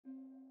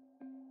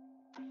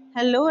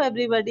Hello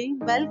everybody,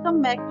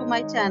 welcome back to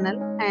my channel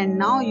and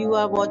now you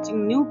are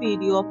watching new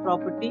video of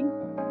property.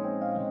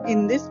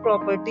 In this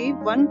property,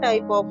 one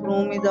type of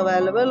room is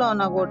available on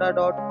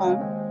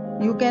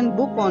agoda.com. You can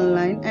book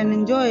online and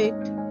enjoy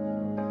it.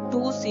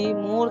 To see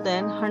more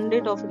than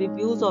 100 of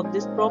reviews of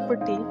this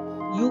property,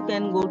 you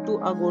can go to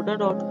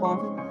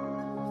agoda.com.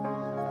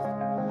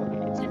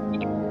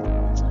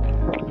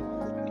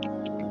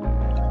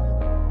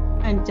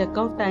 And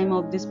checkout time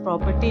of this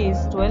property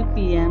is 12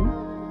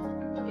 p.m.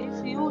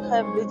 If you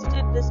have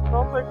visited this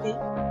property,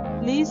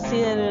 please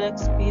share your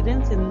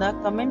experience in the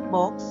comment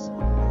box.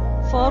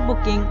 For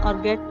booking or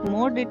get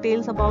more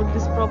details about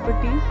this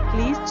property,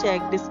 please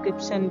check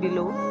description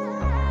below.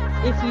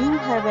 If you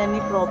have any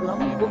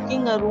problem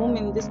booking a room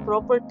in this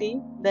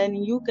property, then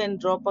you can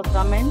drop a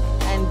comment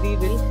and we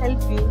will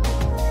help you.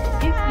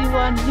 If you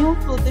are new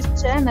to this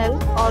channel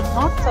or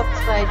not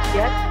subscribed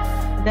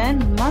yet,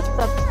 then must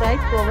subscribe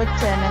to our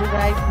channel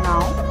right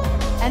now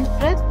and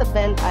press the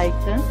bell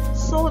icon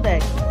so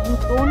that you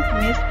don't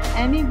miss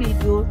any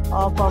videos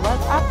of our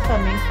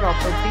upcoming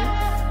property.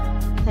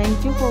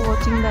 Thank you for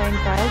watching the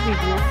entire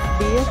video.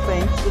 Dear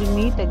friends, we'll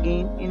meet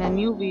again in a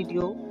new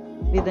video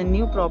with a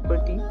new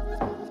property.